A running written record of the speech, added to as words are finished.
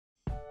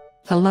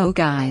Hello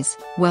guys,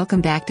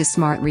 welcome back to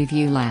Smart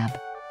Review Lab.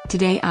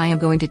 Today I am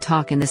going to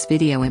talk in this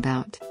video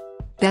about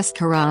best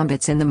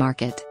karambits in the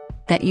market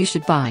that you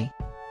should buy.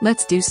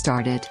 Let's do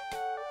started.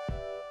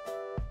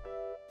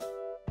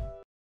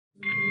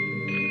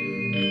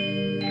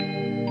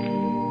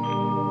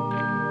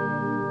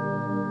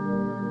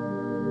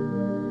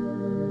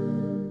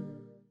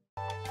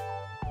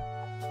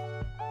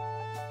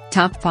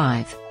 Top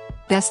 5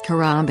 Best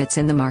karambits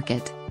in the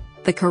market.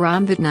 The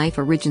karambit knife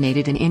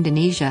originated in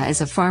Indonesia as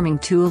a farming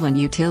tool and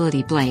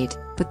utility blade,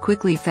 but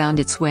quickly found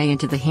its way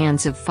into the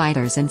hands of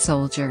fighters and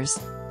soldiers.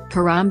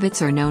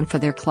 Karambits are known for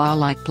their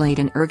claw-like blade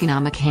and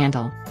ergonomic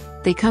handle.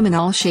 They come in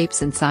all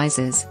shapes and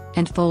sizes,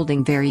 and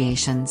folding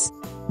variations.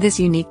 This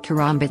unique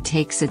karambit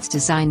takes its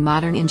design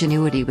modern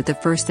ingenuity with the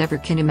first ever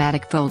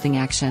kinematic folding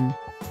action.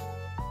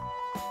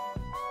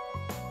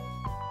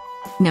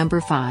 Number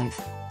 5.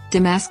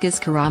 Damascus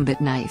Karambit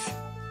Knife.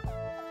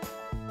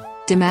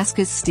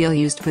 Damascus steel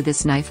used for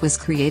this knife was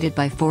created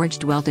by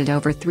forged welded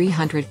over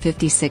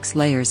 356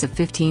 layers of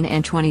 15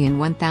 and 20 and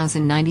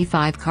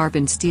 1095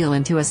 carbon steel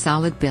into a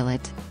solid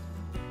billet.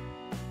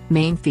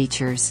 Main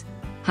features: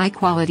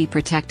 high-quality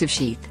protective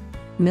sheath,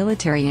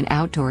 military and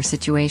outdoor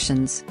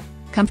situations,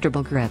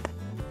 comfortable grip.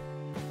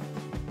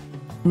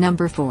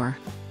 Number 4.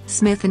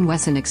 Smith &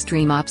 Wesson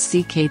Extreme Ops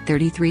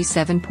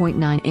CK33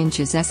 7.9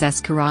 inches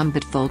SS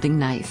Karambit Folding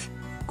Knife.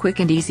 Quick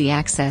and easy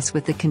access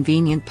with the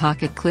convenient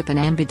pocket clip and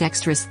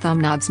ambidextrous thumb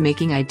knobs,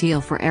 making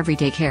ideal for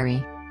everyday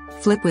carry.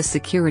 Flip with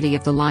security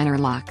of the liner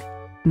lock.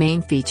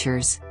 Main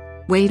features: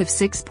 weight of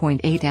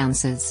 6.8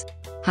 ounces.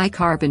 High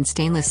carbon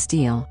stainless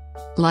steel.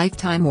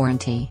 Lifetime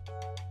warranty.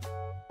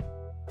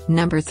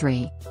 Number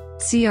 3.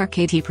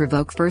 CRKT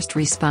Provoke First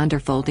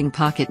Responder Folding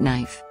Pocket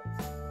Knife.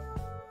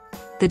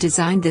 They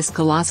designed this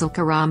colossal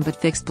karambit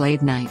fixed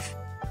blade knife.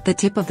 The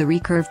tip of the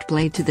recurved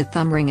blade to the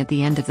thumb ring at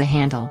the end of the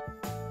handle.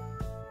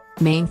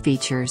 Main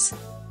features: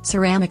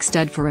 ceramic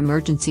stud for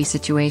emergency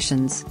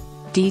situations.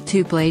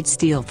 D2 blade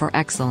steel for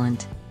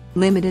excellent,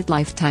 limited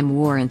lifetime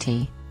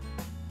warranty.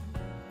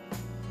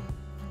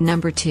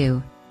 Number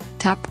 2.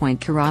 Top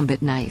Point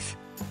Karambit Knife.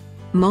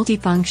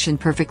 Multifunction,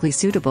 perfectly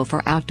suitable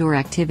for outdoor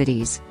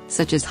activities,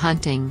 such as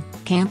hunting,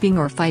 camping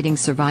or fighting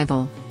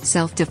survival,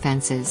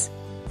 self-defenses.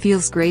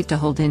 Feels great to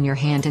hold in your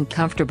hand and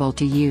comfortable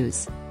to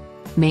use.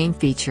 Main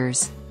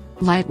features: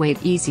 lightweight,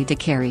 easy to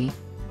carry.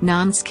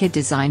 Non-skid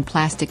design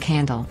plastic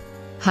handle.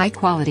 High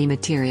quality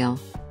material.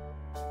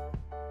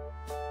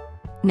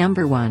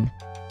 Number 1.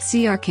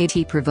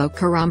 CRKT Provoke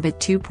Karambit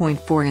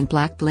 2.4 in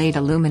black blade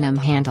aluminum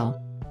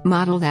handle.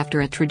 Modeled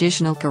after a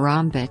traditional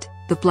karambit,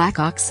 the black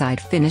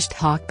oxide finished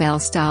hawkbell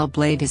style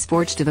blade is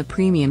forged of a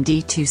premium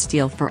D2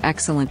 steel for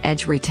excellent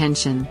edge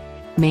retention.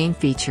 Main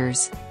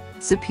features: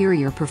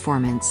 superior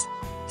performance,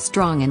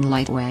 strong and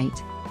lightweight,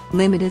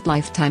 limited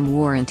lifetime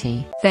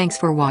warranty. Thanks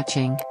for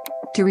watching.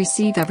 To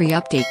receive every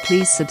update,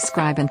 please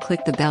subscribe and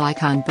click the bell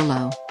icon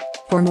below.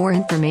 For more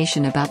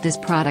information about this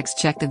products,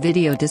 check the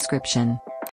video description.